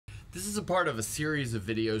This is a part of a series of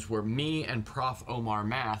videos where me and Prof. Omar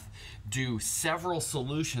Math do several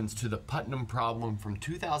solutions to the Putnam problem from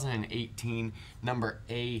 2018, number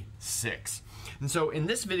A6. And so in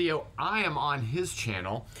this video, I am on his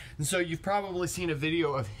channel, and so you've probably seen a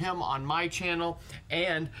video of him on my channel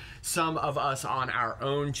and some of us on our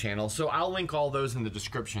own channel. So I'll link all those in the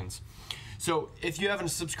descriptions. So if you haven't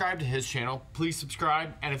subscribed to his channel, please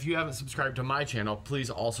subscribe. And if you haven't subscribed to my channel, please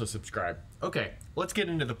also subscribe. Okay, let's get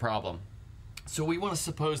into the problem. So we want to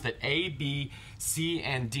suppose that A, B, C,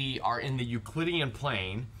 and D are in the Euclidean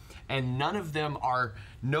plane, and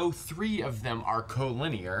no three of them are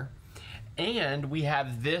collinear. And we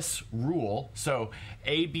have this rule, so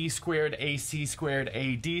AB squared, AC squared,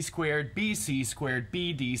 AD squared, BC squared,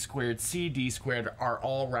 BD squared, CD squared are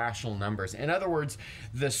all rational numbers. In other words,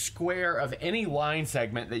 the square of any line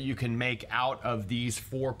segment that you can make out of these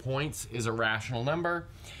 4 points is a rational number.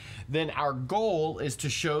 Then our goal is to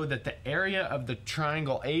show that the area of the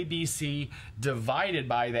triangle ABC divided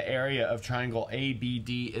by the area of triangle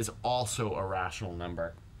ABD is also a rational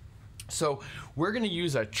number. So we're going to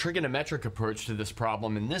use a trigonometric approach to this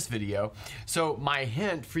problem in this video. So my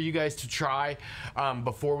hint for you guys to try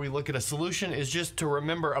before we look at a solution is just to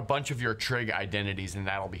remember a bunch of your trig identities, and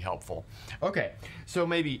that'll be helpful. Okay, so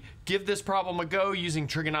maybe give this problem a go using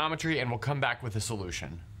trigonometry and we'll come back with a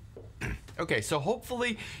solution. Okay, so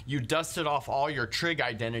hopefully you dusted off all your trig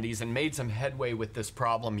identities and made some headway with this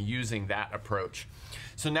problem using that approach.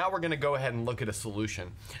 So now we're going to go ahead and look at a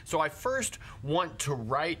solution. So I first want to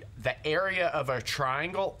write the area of a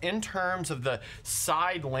triangle in terms of the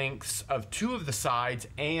side lengths of two of the sides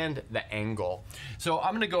and the angle. So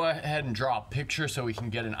I'm going to go ahead and draw a picture so we can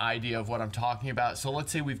get an idea of what I'm talking about. So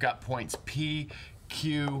let's say we've got points P,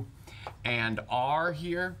 Q, and R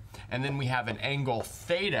here, and then we have an angle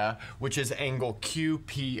theta, which is angle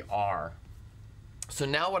QPR. So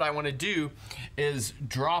now what I want to do is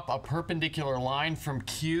drop a perpendicular line from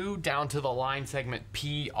Q down to the line segment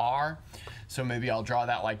PR. So maybe I'll draw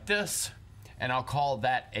that like this, and I'll call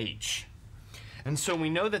that H. And so we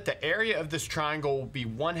know that the area of this triangle will be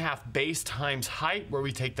 1/2 base times height, where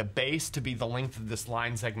we take the base to be the length of this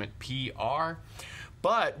line segment PR.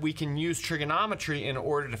 But we can use trigonometry in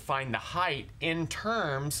order to find the height in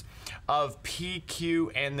terms of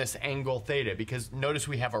PQ and this angle theta, because notice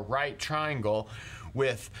we have a right triangle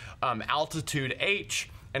with altitude H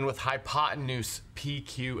and with hypotenuse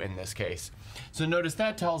PQ in this case. So notice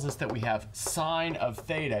that tells us that we have sine of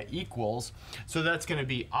theta equals, so that's going to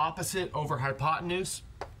be opposite over hypotenuse,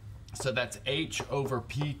 so that's H over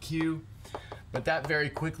PQ. But that very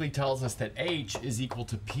quickly tells us that H is equal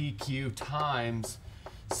to PQ times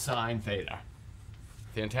sine theta.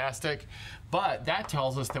 Fantastic. But that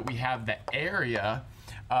tells us that we have the area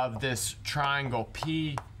of this triangle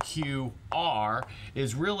PQR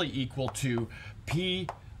is really equal to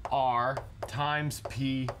PR times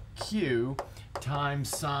PQ times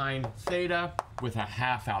sine theta with a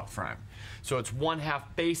half out front. So it's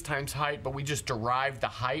 1/2 base times height, but we just derived the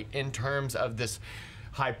height in terms of this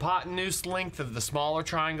hypotenuse length of the smaller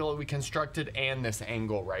triangle that we constructed and this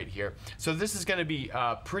angle right here. So this is going to be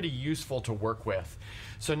pretty useful to work with.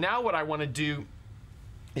 So now what I want to do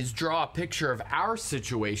is draw a picture of our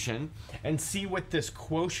situation and see what this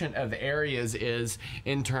quotient of areas is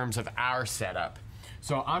in terms of our setup.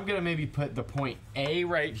 So I'm going to maybe put the point A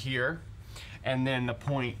right here, and then the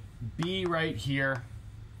point B right here,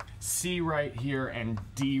 C right here, and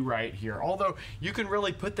D right here. Although you can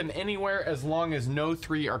really put them anywhere as long as no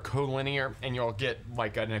three are collinear, and you'll get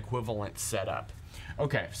like an equivalent setup.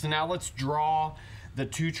 Okay, so now let's draw the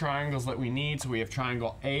two triangles that we need. So we have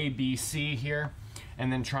triangle ABC here,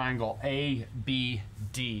 and then triangle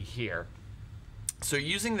ABD here. So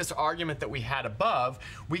using this argument that we had above,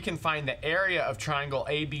 we can find the area of triangle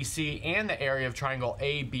ABC and the area of triangle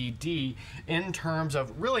ABD in terms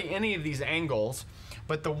of really any of these angles.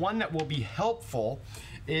 But the one that will be helpful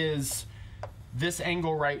is this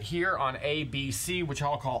angle right here on ABC, which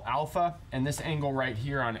I'll call alpha, and this angle right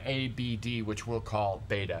here on ABD, which we'll call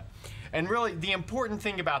beta. And really, the important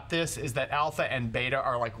thing about this is that alpha and beta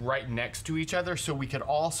are like right next to each other, so we could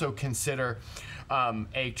also consider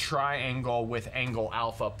a triangle with angle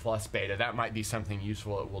alpha plus beta. That might be something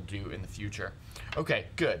useful that we'll do in the future. Okay,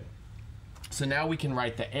 good. So now we can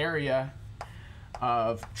write the area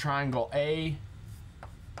of triangle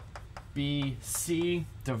ABC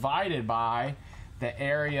divided by the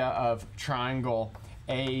area of triangle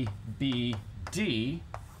ABD.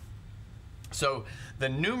 So the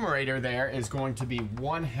numerator there is going to be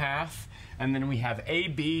 1/2, and then we have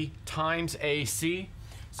AB times AC.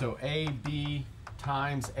 So AB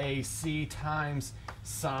times AC times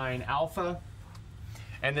sine alpha.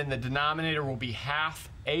 and then the denominator will be half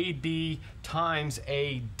AB times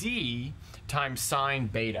AD times sine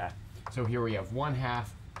beta. So here we have 1/2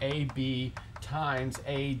 AB times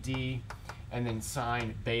AD and then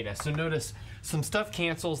sine beta. So notice some stuff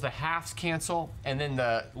cancels, the halves cancel, and then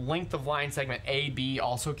the length of line segment AB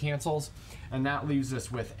also cancels, and that leaves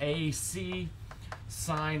us with AC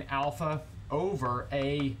sine alpha over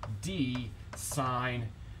AD sine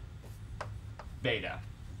beta.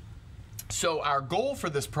 So our goal for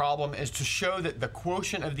this problem is to show that the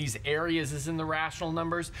quotient of these areas is in the rational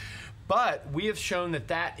numbers, but we have shown that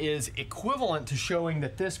that is equivalent to showing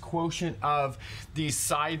that this quotient of these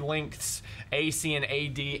side lengths AC and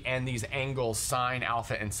AD and these angles sine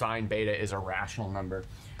alpha and sine beta is a rational number.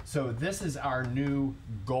 So this is our new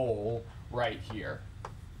goal right here.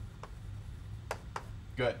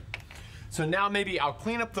 Good. So now maybe I'll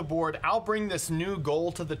clean up the board, I'll bring this new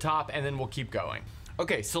goal to the top, and then we'll keep going.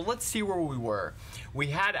 Okay, so let's see where we were. We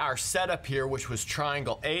had our setup here, which was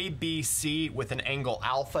triangle ABC with an angle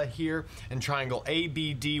alpha here, and triangle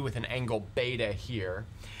ABD with an angle beta here.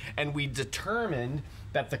 And we determined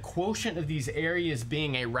that the quotient of these areas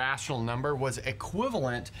being a rational number was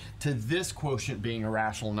equivalent to this quotient being a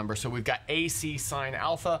rational number. So we've got AC sine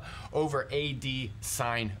alpha over AD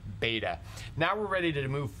sine beta. Now we're ready to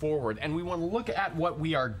move forward, and we want to look at what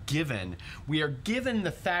we are given. We are given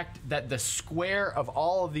the fact that the square of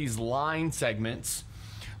all of these line segments,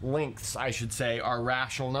 lengths I should say, are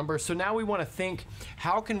rational numbers. So now we want to think,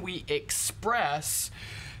 how can we express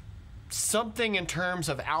something in terms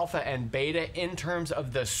of alpha and beta in terms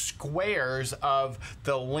of the squares of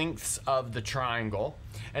the lengths of the triangle?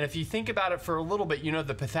 And if you think about it for a little bit, you know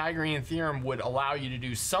the Pythagorean theorem would allow you to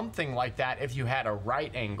do something like that if you had a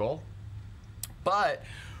right angle, but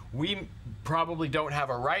we probably don't have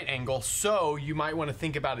a right angle, so you might want to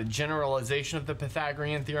think about a generalization of the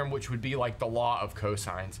Pythagorean theorem, which would be like the law of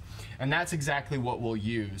cosines. And that's exactly what we'll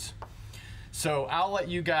use. So I'll let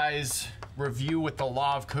you guys review what the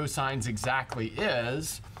law of cosines exactly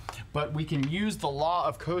is, but we can use the law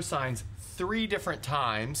of cosines 3 different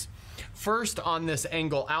times. First on this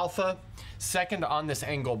angle alpha, second on this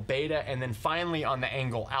angle beta, and then finally on the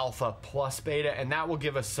angle alpha plus beta, and that will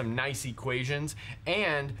give us some nice equations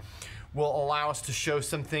and will allow us to show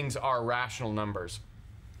some things are rational numbers.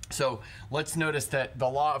 So let's notice that the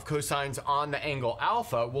law of cosines on the angle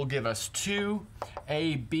alpha will give us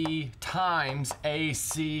 2AB times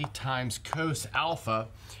AC times cos alpha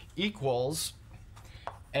equals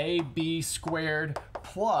AB squared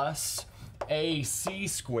plus AC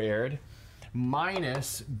squared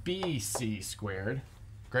minus BC squared.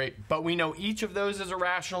 Great, but we know each of those is a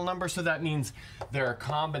rational number, so that means their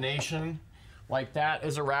combination like that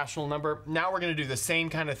is a rational number. Now we're going to do the same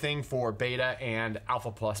kind of thing for beta and alpha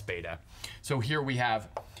plus beta. So here we have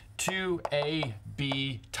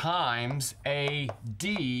 2AB times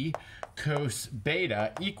AD cos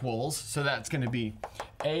beta equals, so that's going to be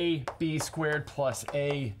AB squared plus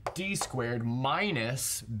AD squared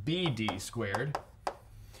minus BD squared.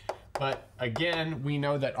 But again, we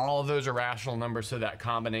know that all of those are rational numbers, so that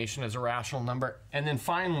combination is a rational number. And then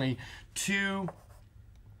finally, 2AC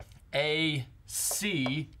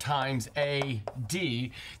times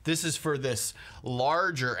AD. This is for this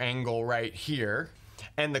larger angle right here,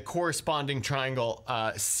 and the corresponding triangle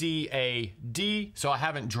CAD. So I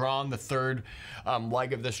haven't drawn the third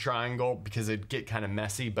leg of this triangle because it'd get kind of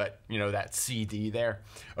messy, but you know that CD there.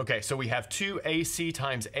 Okay, so we have 2AC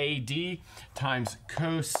times AD times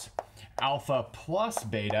cos alpha plus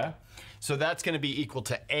beta. So that's going to be equal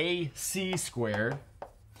to AC squared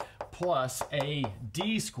plus AD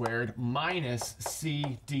squared minus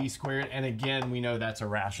CD squared. And again, we know that's a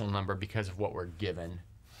rational number because of what we're given.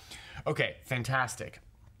 Okay, fantastic.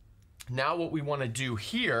 Now what we want to do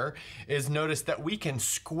here is notice that we can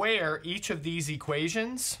square each of these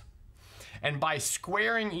equations. And by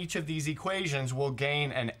squaring each of these equations, we'll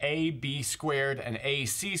gain an AB squared, an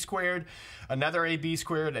AC squared, another AB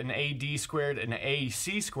squared, an AD squared, an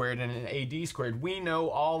AC squared, and an AD squared. We know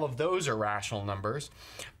all of those are rational numbers,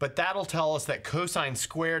 but that'll tell us that cosine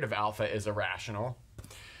squared of alpha is irrational.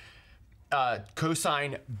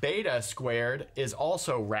 Cosine beta squared is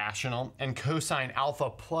also rational, and cosine alpha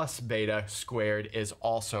plus beta squared is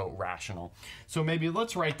also rational. So maybe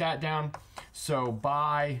let's write that down. So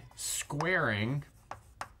by squaring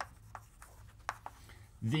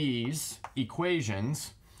these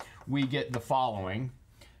equations, we get the following: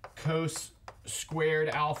 cos squared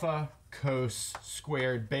alpha, cos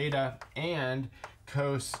squared beta, and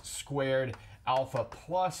cos squared alpha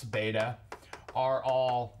plus beta are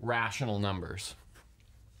all rational numbers.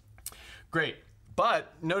 Great,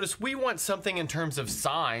 But notice we want something in terms of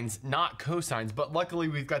sines, not cosines, but luckily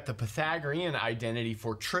we've got the Pythagorean identity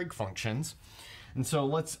for trig functions. And so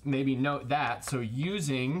let's maybe note that. So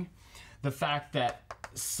using the fact that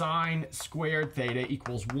sine squared theta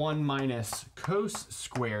equals 1 minus cos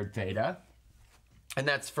squared theta, and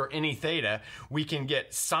that's for any theta, we can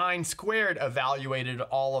get sine squared evaluated at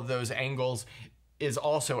all of those angles is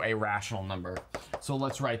also a rational number. So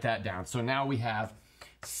let's write that down. So now we have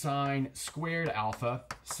sine squared alpha,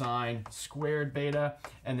 sine squared beta,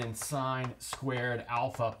 and then sine squared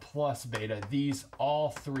alpha plus beta. These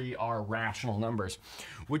all three are rational numbers,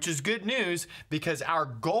 which is good news because our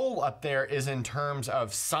goal up there is in terms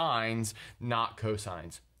of sines, not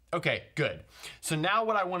cosines. Okay, good. So now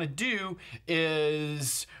what I want to do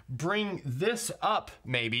is bring this up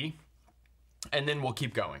maybe, and then we'll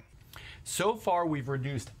keep going. So far, we've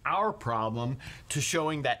reduced our problem to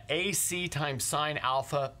showing that AC times sine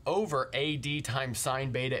alpha over AD times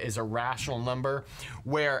sine beta is a rational number,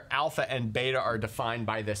 where alpha and beta are defined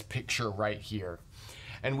by this picture right here.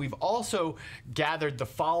 And we've also gathered the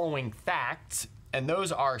following facts, and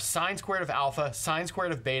those are sine squared of alpha, sine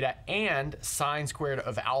squared of beta, and sine squared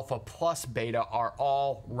of alpha plus beta are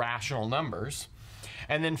all rational numbers.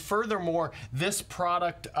 And then furthermore, this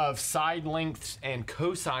product of side lengths and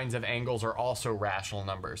cosines of angles are also rational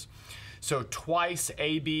numbers. So twice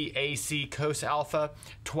AB AC cos alpha,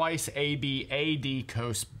 twice AB AD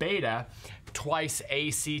cos beta, twice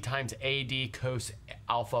AC times AD cos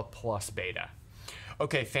alpha plus beta.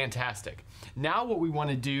 Okay, fantastic. Now what we want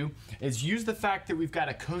to do is use the fact that we've got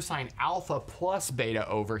a cosine alpha plus beta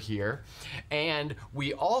over here, and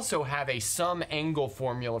we also have a sum angle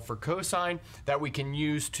formula for cosine that we can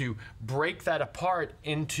use to break that apart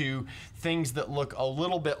into things that look a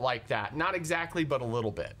little bit like that. Not exactly, but a little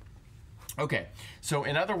bit. Okay, so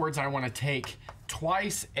in other words, I want to take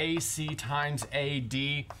twice AC times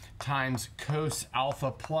AD times cos alpha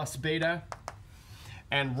plus beta.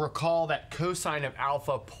 And recall that cosine of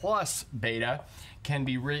alpha plus beta can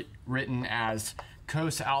be written as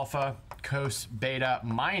cos alpha cos beta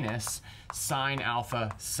minus sine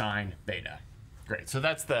alpha sine beta. Great, so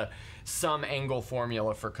that's the sum angle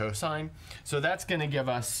formula for cosine. So that's going to give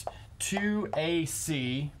us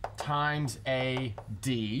 2AC times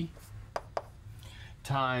AD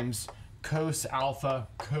times cos alpha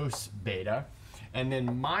cos beta, and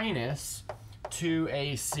then minus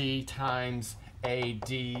 2AC times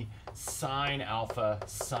AD sine alpha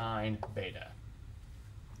sine beta.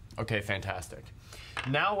 Okay, fantastic.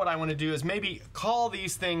 Now what I want to do is maybe call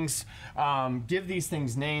these things, give these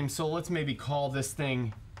things names. So let's maybe call this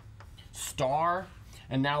thing star.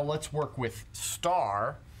 And now let's work with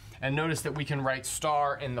star. And notice that we can write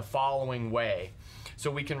star in the following way. So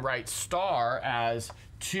we can write star as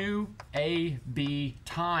 2AB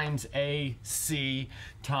times AC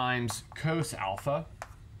times cos alpha.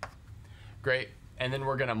 Great, and then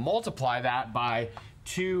we're going to multiply that by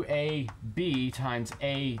 2AB times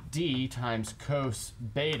AD times cos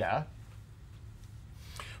beta.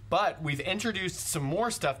 But we've introduced some more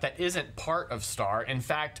stuff that isn't part of star. In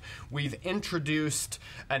fact, we've introduced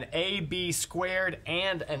an AB squared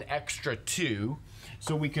and an extra 2.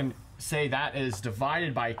 So we can say that is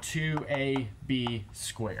divided by 2AB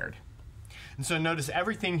squared. And so notice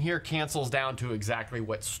everything here cancels down to exactly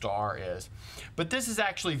what star is. But this is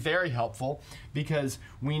actually very helpful because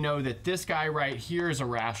we know that this guy right here is a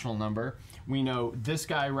rational number. We know this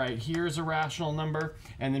guy right here is a rational number.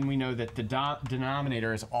 And then we know that the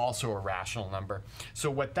denominator is also a rational number.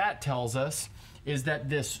 So what that tells us is that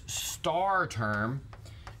this star term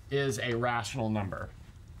is a rational number.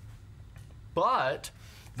 But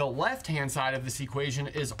the left-hand side of this equation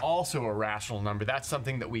is also a rational number. That's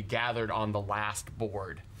something that we gathered on the last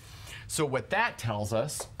board. So what that tells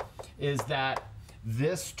us is that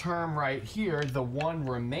this term right here, the one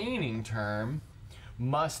remaining term,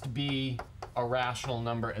 must be a rational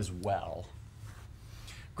number as well.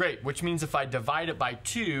 Great, which means if I divide it by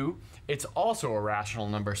 2, it's also a rational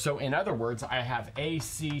number. So in other words, I have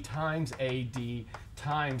AC times AD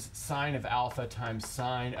times sine of alpha times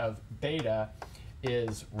sine of beta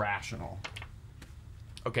is rational.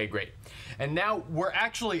 Okay, great. And now we're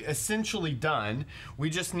actually essentially done.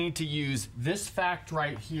 We just need to use this fact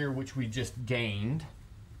right here, which we just gained.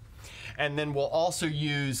 And then we'll also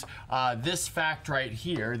use this fact right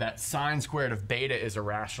here, that sine squared of beta is a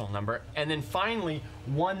rational number. And then finally,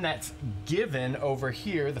 one that's given over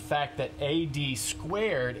here, the fact that AD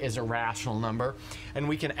squared is a rational number. And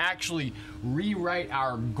we can actually rewrite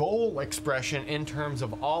our goal expression in terms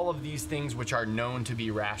of all of these things which are known to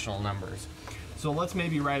be rational numbers. So let's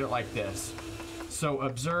maybe write it like this. So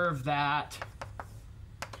observe that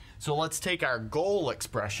So let's take our goal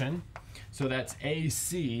expression. So that's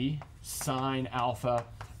AC sine alpha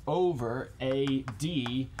over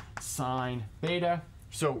AD sine beta.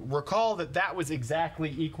 So recall that that was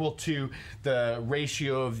exactly equal to the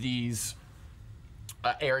ratio of these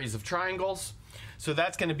areas of triangles. So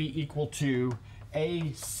that's going to be equal to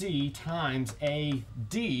AC times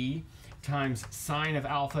AD times sine of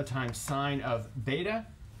alpha times sine of beta.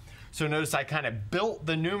 So notice I kind of built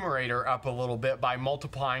the numerator up a little bit by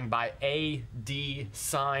multiplying by AD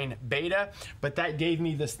sine beta, but that gave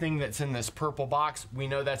me this thing that's in this purple box. We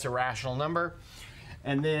know that's a rational number.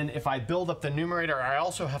 And then if I build up the numerator, I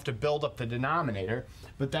also have to build up the denominator,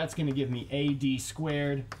 but that's going to give me AD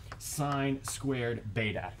squared sine squared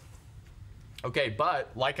beta. Okay, but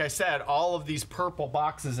like I said, all of these purple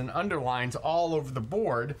boxes and underlines all over the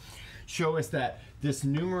board show us that this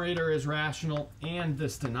numerator is rational and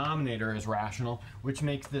this denominator is rational, which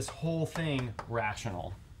makes this whole thing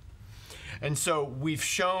rational. And so we've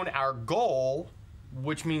shown our goal,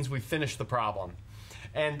 which means we've finished the problem.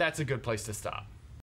 And that's a good place to stop.